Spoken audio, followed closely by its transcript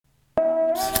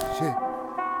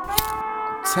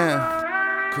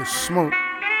Uptown, good smoke.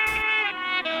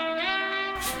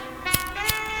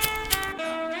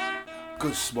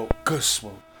 Good smoke, good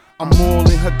smoke. I'm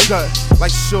all in her gut, like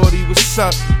shorty, what's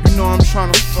up? You know I'm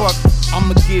tryna fuck,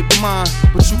 I'ma get mine,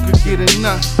 but you could get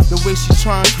enough. The way she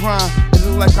tryna grind, it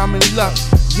look like I'm in luck.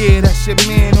 Yeah, that's your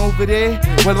man over there,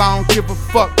 well I don't give a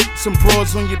fuck. Some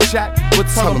broads on your chat, but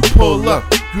tell them pull up.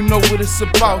 You know what it's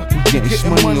about, you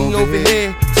getting money over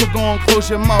here, so go and close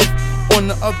your mouth. On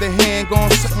the other hand,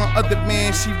 gon' suck my other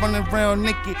man. She running around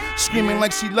naked, screaming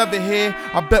like she love it here.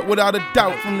 I bet without a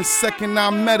doubt, from the second I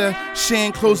met her, she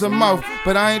ain't close her mouth.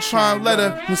 But I ain't trying to let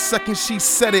her, the second she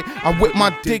said it, I whip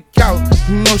my dick out.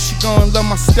 You know she gon' love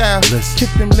my style, kick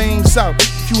them lanes out.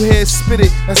 If you hear spit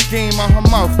it, that's game out her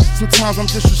mouth. Sometimes I'm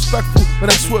disrespectful, but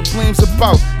that's what blame's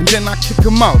about. And then I kick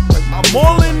him out. I'm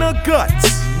all in the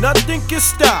guts, nothing can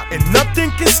stop, and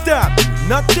nothing can stop me.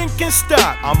 Nothing can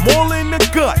stop, I'm all in the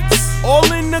guts, all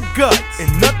in the guts,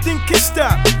 and nothing can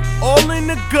stop me. All in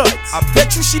the guts, I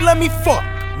bet you she let me fuck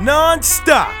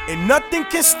non-stop, and nothing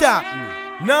can stop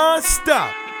me.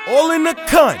 Non-stop, all in the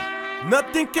cunt,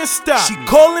 nothing can stop me. She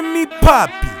calling me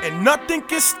Poppy, and nothing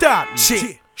can stop me.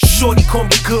 Shit. Shorty call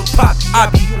me good Poppy, I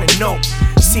be you and know.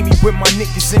 See me with my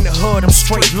niggas in the hood, I'm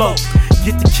straight low.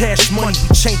 Get the cash money,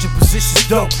 we changing positions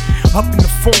though. Up in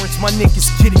the foreigns, my niggas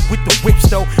get it with the whips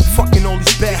though. Fucking all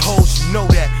these bad hoes, you know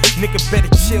that. Nigga better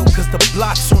chill, cause the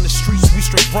blocks on the streets, we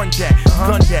straight run that.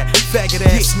 Gun that, faggot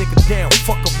ass nigga down.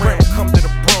 Fuck around, come to the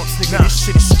Bronx, nigga, this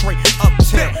shit is straight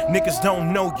uptown. Niggas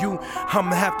don't know you,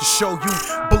 I'ma have to show you.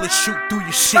 Bullets shoot through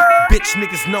your shit, bitch,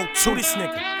 niggas know too. This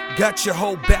nigga got your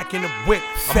hoe back in the whip.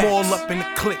 I'm all up in the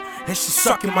clip, and she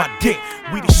sucking my dick.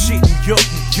 We the shit, New York,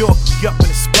 we up in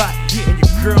the spot. And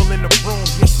your girl in the room,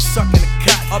 yeah, she sucking the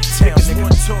cot. Uptown, nigga,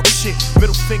 wanna talk shit.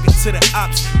 Middle finger to the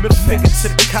ops, middle finger to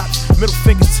the cops, middle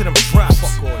finger to them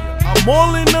drops. I'm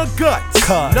all in the guts,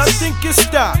 nothing can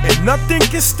stop, and nothing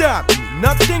can stop me.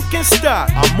 Nothing can stop,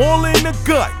 I'm all in the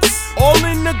guts, all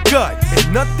in the guts,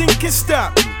 and nothing can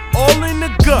stop me. All in the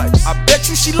guts, I bet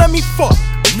you she let me fuck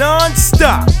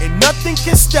non-stop, and nothing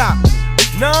can stop me.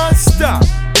 Non-stop,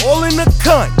 all in the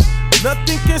cunt,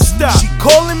 nothing can stop. She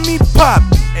calling me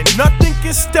Poppy, and nothing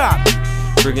can stop me.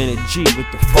 Bringing a G with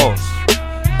the force.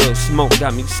 Good smoke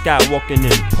got me skywalking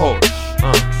in Porsche.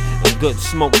 And good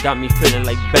smoke got me feeling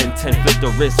like Ben 10. Flip the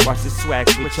wrist, watch the swag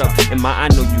switch up. And I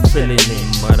know you feeling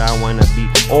it, but I wanna be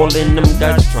all in them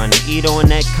guts. Trying to eat on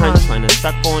that cunt, trying to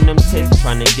suck on them tits,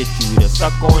 trying to get you to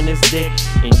suck on this dick.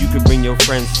 And you can bring your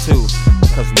friends too,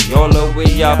 cause we all the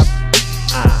way up.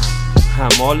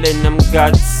 I'm all in them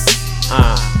guts.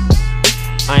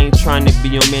 I ain't trying to be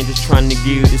your man, just trying to give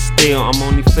you the steal. I'm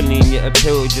only feeling your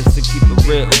appeal just to keep it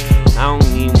real. I don't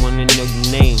even wanna know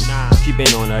your name. Keep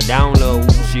it on a down low.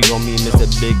 She gon' be Mr.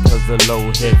 Big cause the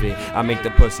low heavy. I make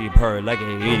the pussy purr like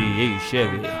an 88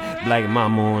 Chevy. Black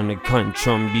mama on the cunt,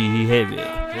 Trump be heavy.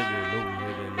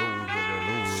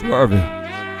 Swerving.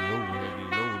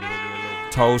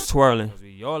 Toes twirling.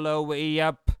 All the way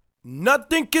up.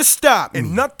 Nothing can stop,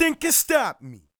 and nothing can stop me.